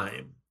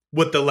time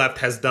what the left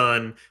has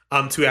done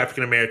to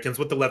African Americans,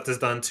 what the left has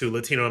done to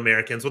Latino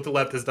Americans, what the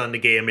left has done to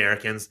gay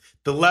Americans.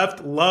 The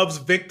left loves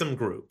victim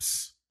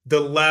groups.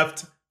 The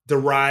left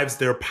derives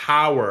their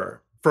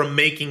power from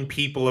making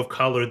people of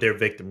color their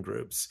victim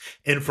groups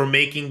and from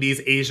making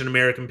these Asian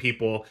American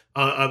people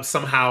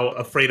somehow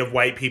afraid of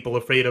white people,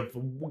 afraid of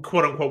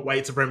quote unquote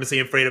white supremacy,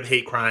 afraid of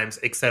hate crimes,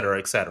 et cetera,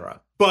 et cetera.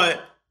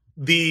 But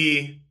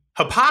the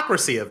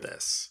hypocrisy of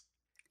this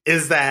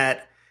is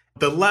that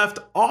the left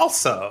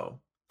also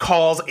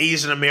calls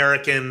Asian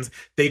Americans,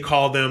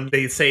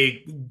 they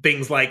say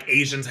things like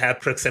Asians have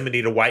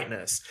proximity to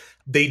whiteness.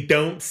 They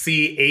don't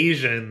see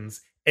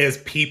Asians as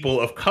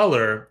people of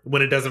color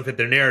when it doesn't fit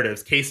their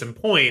narratives. Case in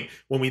point,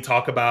 when we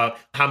talk about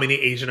how many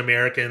Asian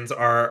Americans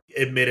are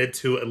admitted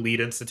to elite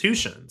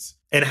institutions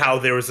and how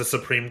there was a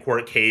Supreme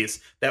Court case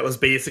that was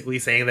basically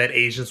saying that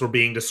Asians were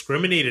being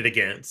discriminated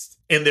against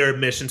in their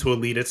admission to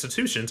elite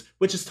institutions,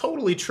 which is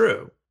totally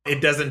true. It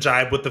doesn't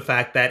jibe with the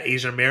fact that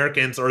Asian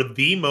Americans are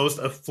the most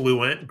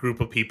affluent group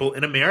of people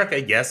in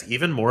America. Yes,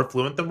 even more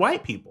affluent than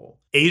white people.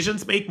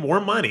 Asians make more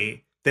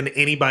money than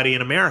anybody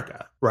in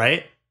America,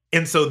 right?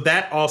 And so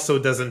that also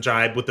doesn't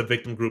jibe with the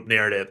victim group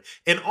narrative.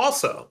 And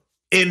also,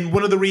 and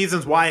one of the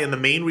reasons why, and the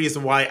main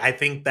reason why I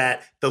think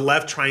that the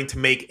left trying to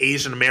make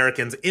Asian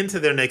Americans into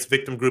their next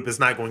victim group is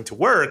not going to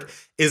work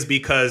is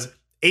because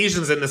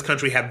Asians in this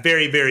country have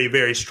very, very,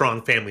 very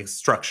strong family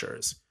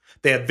structures.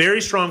 They have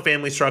very strong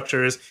family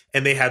structures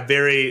and they have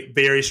very,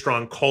 very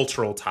strong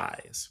cultural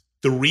ties.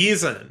 The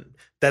reason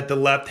that the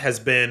left has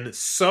been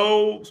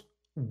so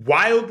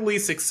wildly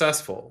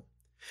successful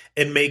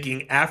in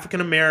making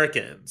African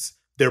Americans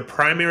their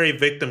primary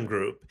victim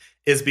group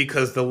is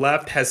because the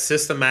left has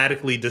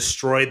systematically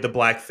destroyed the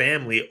Black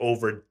family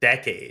over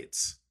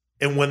decades.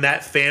 And when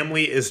that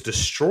family is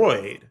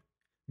destroyed,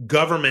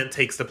 government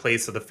takes the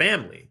place of the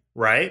family,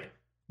 right?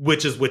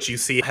 Which is what you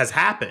see has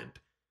happened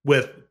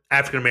with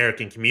African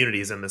American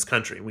communities in this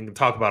country. We can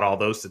talk about all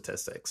those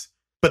statistics.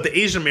 But the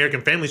Asian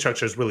American family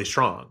structure is really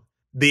strong.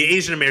 The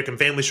Asian American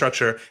family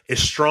structure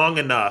is strong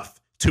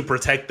enough to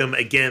protect them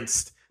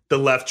against the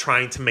left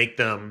trying to make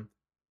them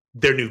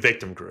their new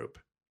victim group.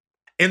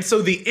 And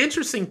so the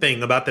interesting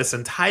thing about this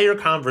entire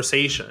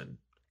conversation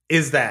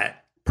is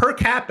that per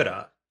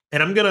capita,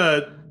 and I'm going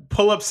to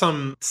pull up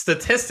some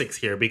statistics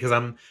here because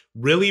I'm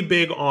really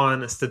big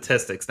on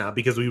statistics now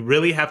because we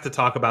really have to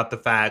talk about the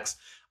facts.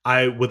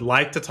 I would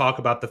like to talk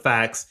about the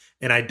facts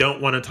and I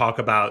don't want to talk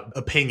about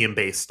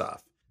opinion-based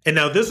stuff. And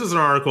now this was an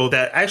article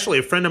that actually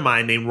a friend of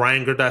mine named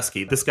Ryan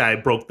Gordesky, this guy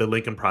broke the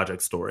Lincoln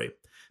Project story.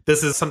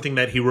 This is something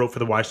that he wrote for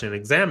the Washington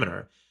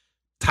Examiner,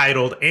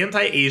 titled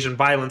Anti-Asian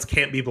Violence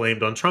Can't Be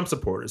Blamed on Trump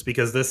Supporters,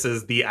 because this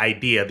is the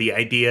idea. The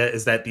idea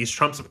is that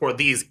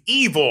these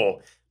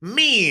evil,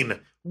 mean,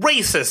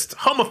 racist,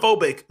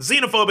 homophobic,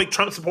 xenophobic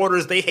Trump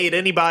supporters, they hate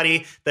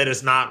anybody that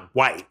is not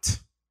white,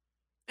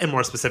 and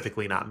more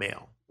specifically, not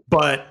male.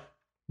 But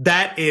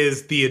that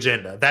is the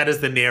agenda. That is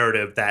the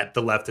narrative that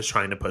the left is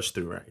trying to push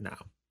through right now.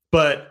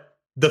 But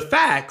the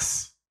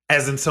facts,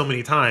 as in so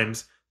many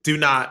times, do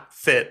not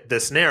fit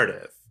this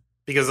narrative.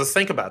 Because let's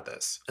think about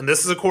this. And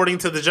this is according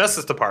to the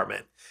Justice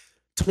Department.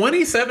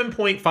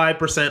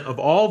 27.5% of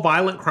all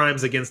violent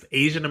crimes against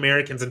Asian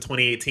Americans in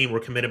 2018 were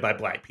committed by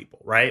Black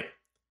people, right?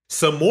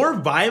 So more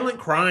violent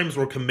crimes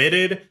were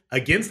committed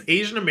against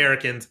Asian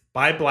Americans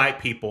by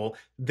Black people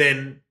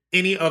than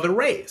any other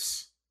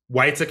race.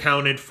 Whites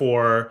accounted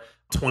for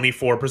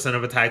 24%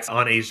 of attacks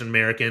on Asian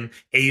American.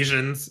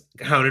 Asians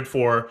accounted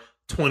for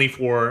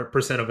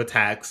 24% of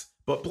attacks,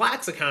 but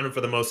Blacks accounted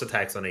for the most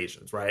attacks on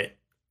Asians, right?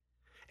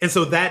 And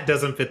so that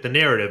doesn't fit the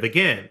narrative.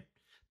 Again,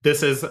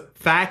 this is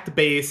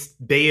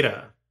fact-based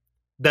data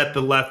that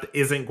the left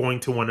isn't going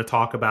to want to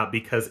talk about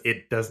because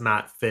it does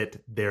not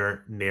fit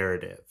their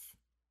narrative.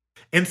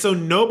 And so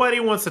nobody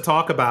wants to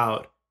talk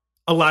about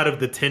a lot of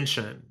the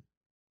tension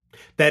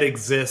that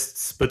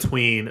exists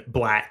between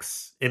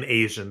Blacks and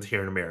Asians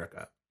here in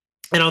America.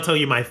 And I'll tell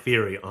you my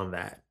theory on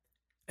that.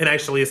 And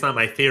actually, it's not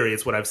my theory,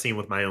 it's what I've seen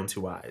with my own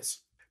two eyes.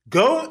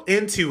 Go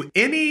into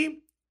any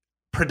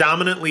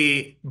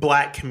predominantly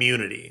Black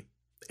community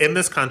in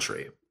this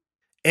country,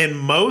 and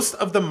most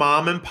of the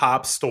mom and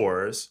pop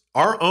stores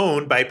are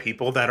owned by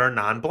people that are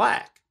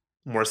non-Black,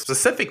 more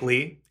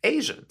specifically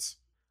Asians.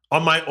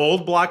 On my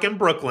old block in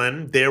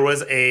Brooklyn, there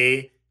was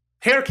a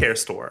hair care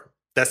store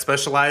that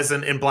specialized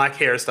in Black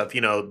hair stuff,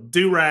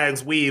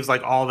 do-rags, weaves,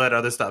 like all that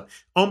other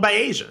stuff, owned by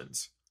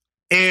Asians.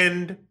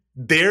 And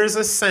there's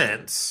a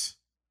sense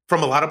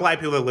from a lot of Black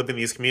people that live in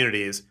these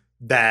communities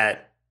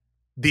that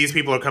these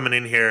people are coming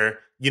in here,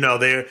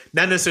 they're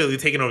not necessarily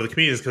taking over the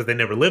communities because they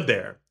never lived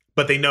there,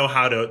 but they know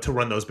how to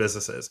run those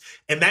businesses.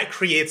 And that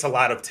creates a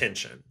lot of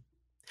tension,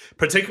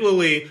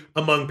 particularly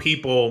among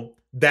people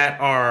that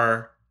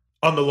are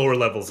on the lower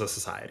levels of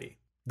society,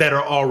 that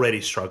are already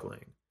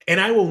struggling. And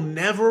I will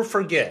never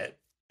forget,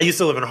 I used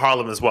to live in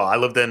Harlem as well. I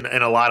lived in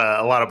a lot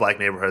of Black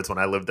neighborhoods when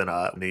I lived in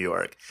New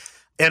York.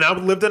 And I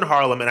lived in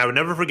Harlem, and I would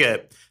never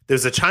forget,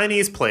 there's a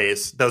Chinese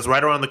place that was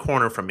right around the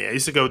corner from me. I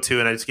used to go to,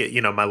 and I just get,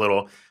 my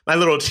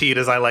little cheat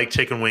is I like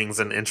chicken wings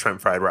and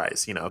shrimp fried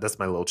rice. That's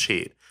my little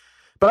cheat.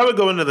 But I would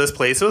go into this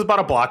place. It was about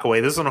a block away.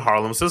 This was in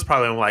Harlem, so it was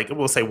probably on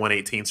we'll say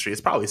 118th Street.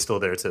 It's probably still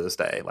there to this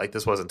day.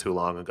 This wasn't too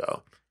long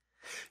ago.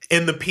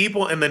 And the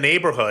people in the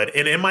neighborhood,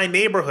 and in my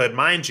neighborhood,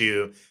 mind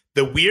you,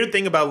 the weird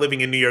thing about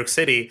living in New York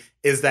City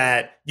is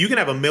that you can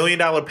have $1 million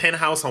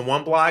penthouse on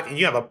one block and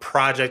you have a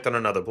project on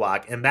another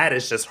block. And that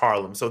is just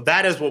Harlem. So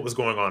that is what was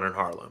going on in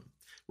Harlem,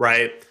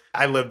 right?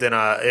 I lived in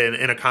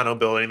a condo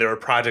building. There were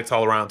projects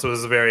all around. So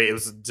it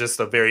was just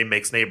a very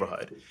mixed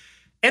neighborhood.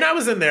 And I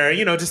was in there,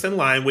 just in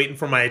line waiting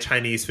for my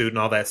Chinese food and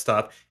all that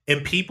stuff.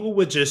 And people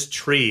would just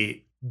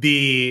treat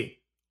the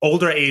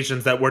older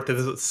Asians that worked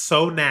there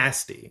so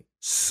nasty,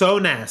 so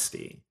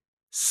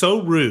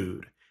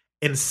rude,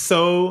 and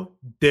so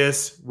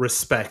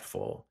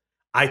disrespectful.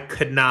 I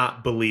could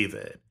not believe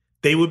it.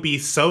 They would be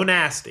so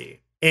nasty.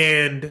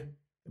 And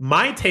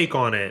my take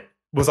on it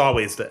was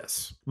always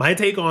this. My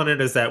take on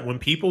it is that when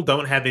people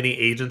don't have any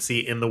agency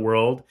in the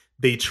world,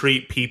 they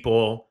treat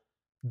people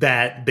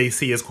that they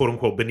see as quote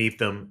unquote beneath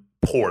them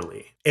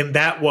poorly. And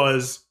that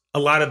was a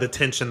lot of the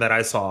tension that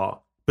I saw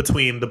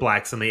between the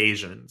Blacks and the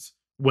Asians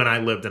when I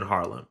lived in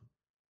Harlem.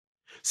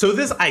 So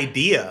this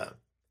idea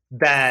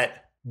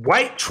that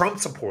white Trump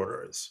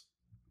supporters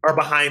are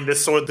behind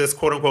this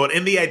quote unquote,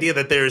 and the idea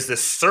that there's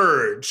this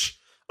surge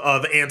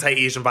of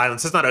anti-Asian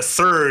violence. It's not a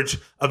surge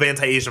of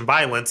anti-Asian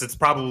violence. It's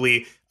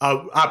probably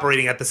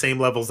operating at the same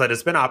levels that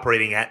it's been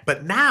operating at.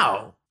 But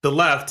now the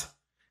left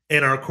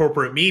and our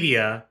corporate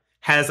media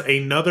has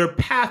another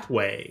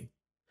pathway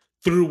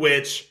through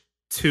which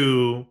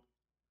to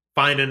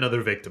find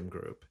another victim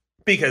group.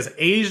 Because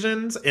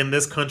Asians in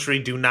this country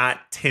do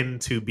not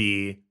tend to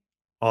be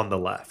on the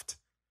left.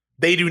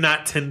 They do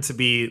not tend to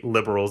be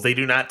liberals. They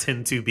do not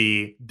tend to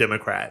be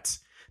Democrats.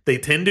 They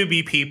tend to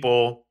be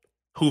people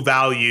who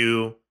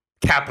value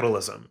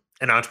capitalism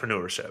and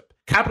entrepreneurship.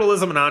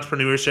 Capitalism and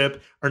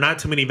entrepreneurship are not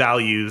too many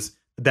values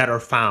that are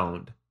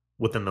found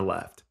within the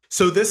left.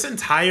 So this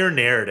entire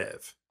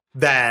narrative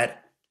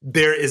that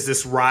there is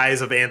this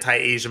rise of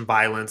anti-Asian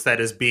violence that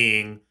is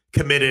being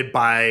committed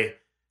by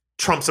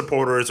Trump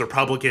supporters,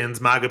 Republicans,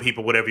 MAGA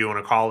people, whatever you want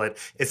to call it,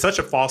 it's such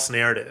a false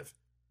narrative.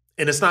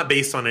 And it's not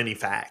based on any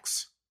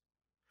facts.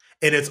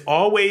 And it's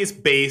always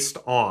based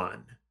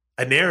on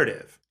a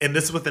narrative. And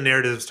this is what the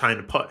narrative is trying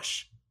to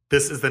push.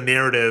 This is the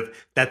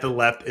narrative that the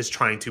left is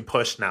trying to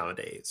push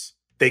nowadays.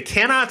 They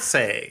cannot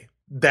say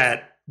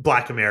that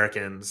Black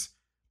Americans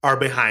are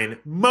behind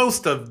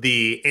most of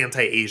the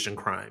anti-Asian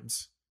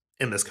crimes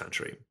in this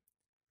country.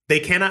 They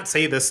cannot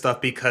say this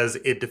stuff because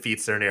it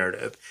defeats their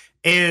narrative.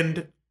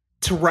 And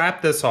to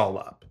wrap this all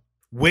up,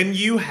 when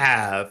you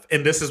have,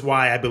 and this is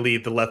why I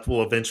believe the left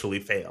will eventually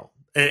fail,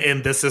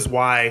 and this is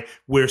why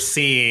we're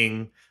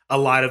seeing a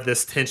lot of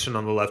this tension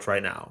on the left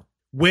right now.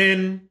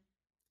 When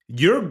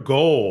your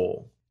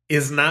goal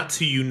is not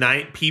to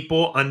unite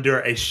people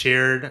under a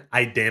shared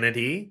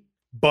identity,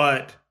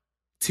 but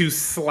to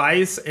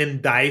slice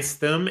and dice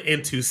them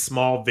into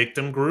small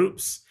victim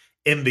groups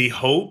in the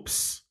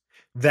hopes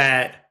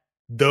that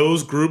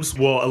those groups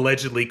will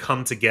allegedly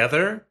come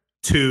together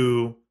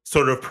to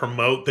sort of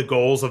promote the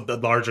goals of the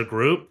larger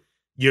group,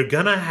 you're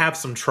going to have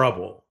some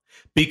trouble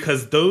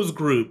because those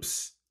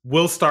groups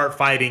will start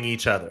fighting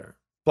each other.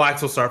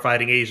 Blacks will start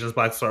fighting Asians,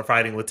 Blacks will start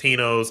fighting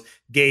Latinos,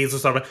 gays will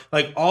start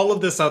like all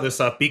of this other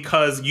stuff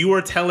because you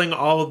are telling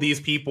all of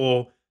these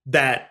people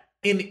that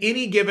in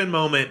any given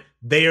moment,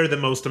 they are the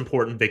most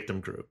important victim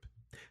group.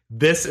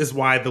 This is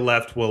why the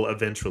left will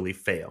eventually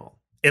fail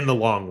in the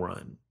long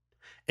run.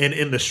 And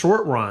in the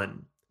short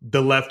run,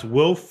 the left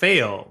will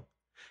fail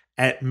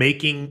at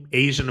making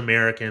Asian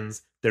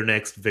Americans their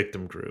next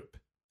victim group.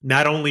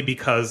 Not only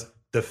because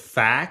the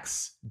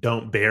facts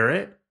don't bear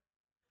it,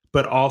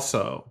 but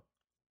also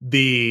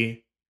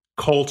the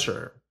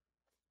culture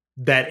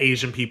that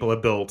Asian people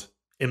have built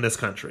in this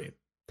country.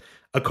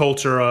 A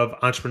culture of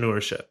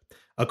entrepreneurship,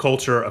 a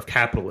culture of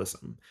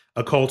capitalism,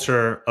 a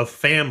culture of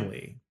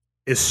family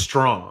is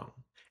strong.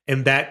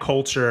 And that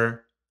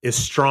culture is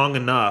strong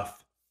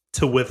enough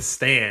to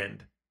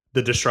withstand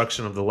the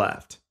destruction of the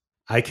left.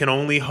 I can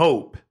only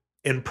hope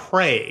and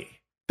pray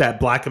that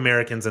Black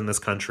Americans in this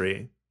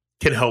country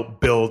can help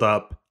build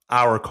up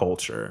our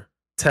culture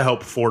to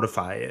help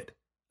fortify it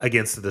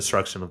against the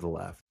destruction of the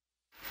left.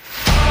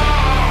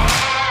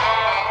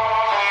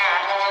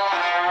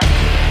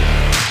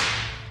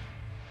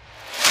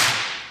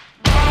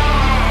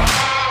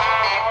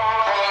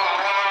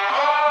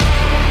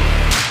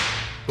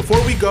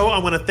 Before we go, I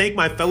want to thank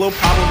my fellow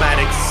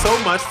problematics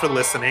so much for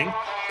listening.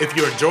 If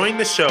you're enjoying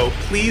the show,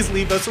 please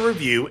leave us a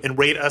review and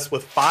rate us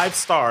with 5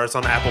 stars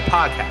on Apple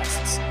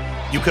Podcasts.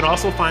 You can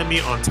also find me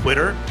on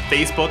Twitter,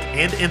 Facebook,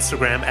 and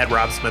Instagram at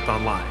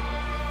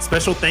RobSmithOnline.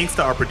 Special thanks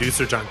to our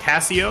producer, John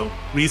Cassio,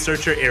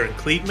 researcher Aaron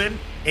Kliegman,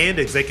 and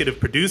executive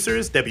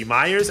producers Debbie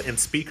Myers and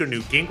speaker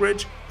Newt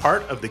Gingrich,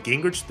 part of the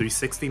Gingrich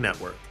 360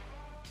 Network.